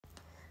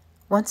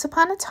Once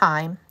upon a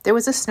time, there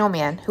was a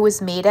snowman who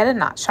was made at a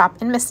knot shop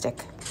in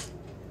Mystic.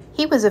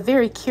 He was a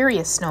very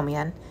curious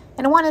snowman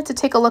and wanted to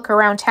take a look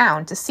around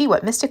town to see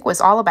what Mystic was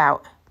all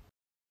about.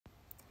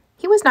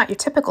 He was not your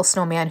typical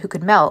snowman who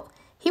could melt.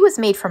 He was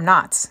made from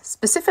knots,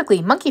 specifically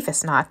monkey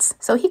fist knots,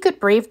 so he could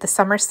brave the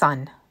summer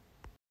sun.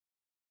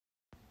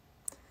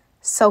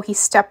 So he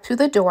stepped through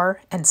the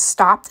door and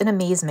stopped in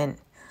amazement.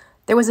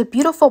 There was a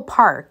beautiful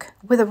park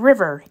with a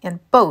river and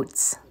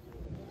boats.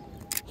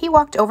 He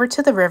walked over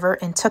to the river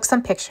and took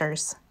some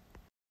pictures.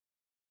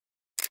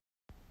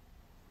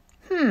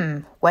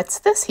 What's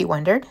this, he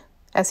wondered,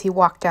 as he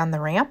walked down the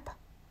ramp.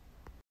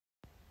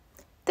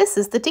 This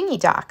is the dinghy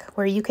dock,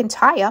 where you can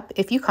tie up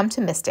if you come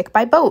to Mystic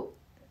by boat.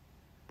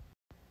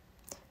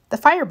 The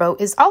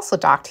fireboat is also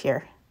docked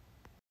here.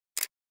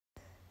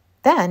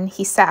 Then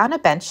he sat on a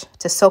bench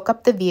to soak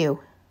up the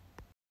view.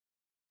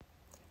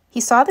 He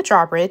saw the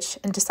drawbridge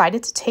and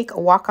decided to take a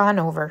walk on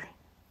over.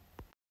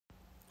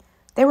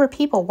 There were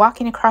people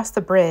walking across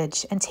the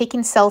bridge and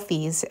taking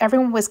selfies.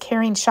 Everyone was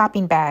carrying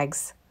shopping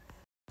bags.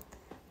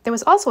 There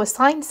was also a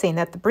sign saying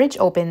that the bridge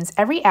opens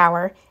every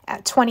hour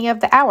at 20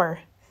 of the hour.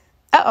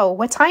 Uh-oh,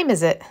 what time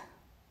is it?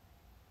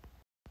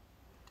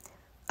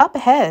 Up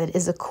ahead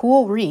is a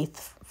cool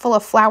wreath full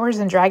of flowers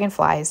and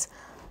dragonflies.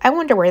 I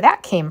wonder where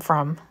that came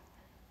from.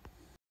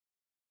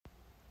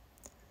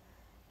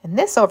 And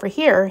this over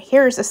here,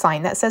 here's a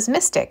sign that says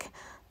Mystic.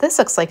 This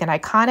looks like an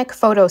iconic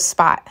photo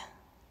spot.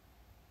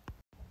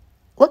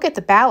 Look at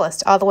the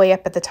ballast all the way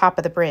up at the top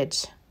of the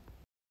bridge.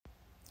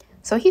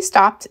 So he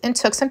stopped and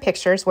took some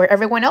pictures where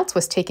everyone else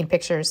was taking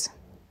pictures.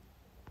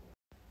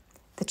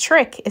 The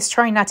trick is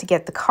trying not to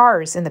get the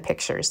cars in the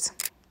pictures.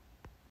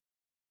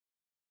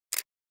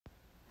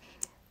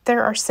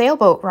 There are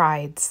sailboat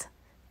rides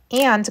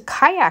and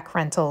kayak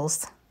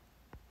rentals.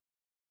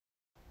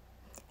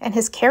 And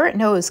his carrot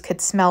nose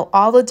could smell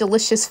all the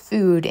delicious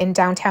food in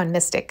downtown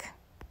Mystic.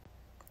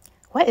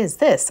 What is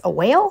this, a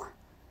whale?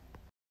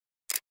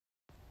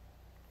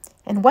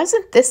 And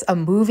wasn't this a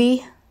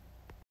movie?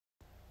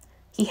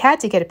 He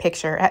had to get a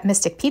picture at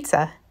Mystic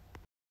Pizza.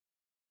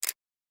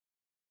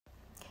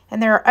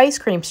 And there are ice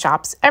cream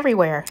shops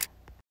everywhere.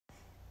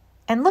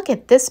 And look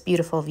at this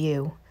beautiful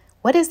view.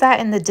 What is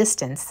that in the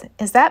distance?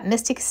 Is that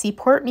Mystic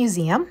Seaport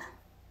Museum?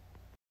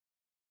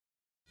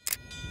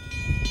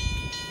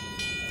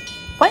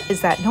 What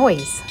is that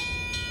noise?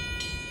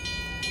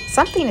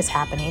 Something is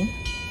happening.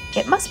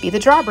 It must be the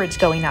drawbridge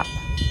going up.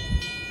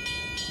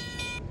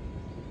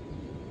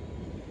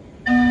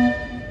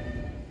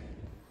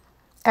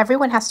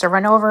 Everyone has to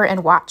run over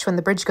and watch when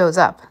the bridge goes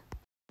up.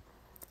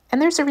 And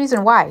there's a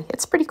reason why.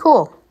 It's pretty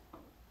cool.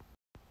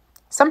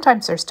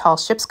 Sometimes there's tall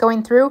ships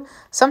going through.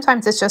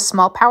 Sometimes it's just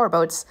small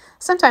powerboats.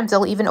 Sometimes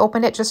they'll even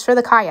open it just for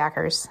the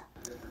kayakers.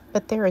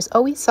 But there is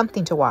always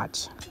something to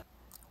watch.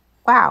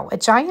 Wow, a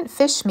giant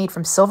fish made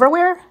from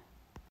silverware?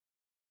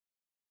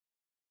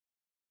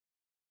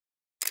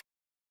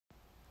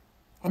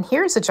 And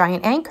here's a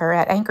giant anchor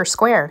at Anchor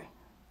Square.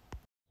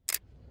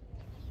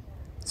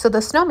 So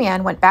the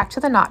snowman went back to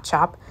the knot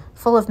shop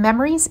full of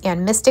memories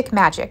and mystic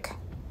magic.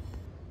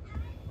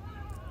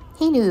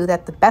 He knew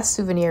that the best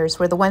souvenirs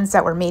were the ones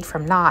that were made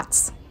from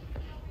knots.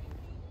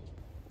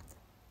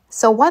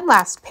 So one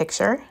last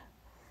picture,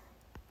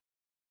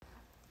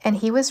 and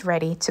he was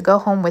ready to go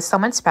home with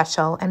someone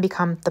special and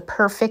become the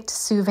perfect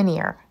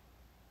souvenir.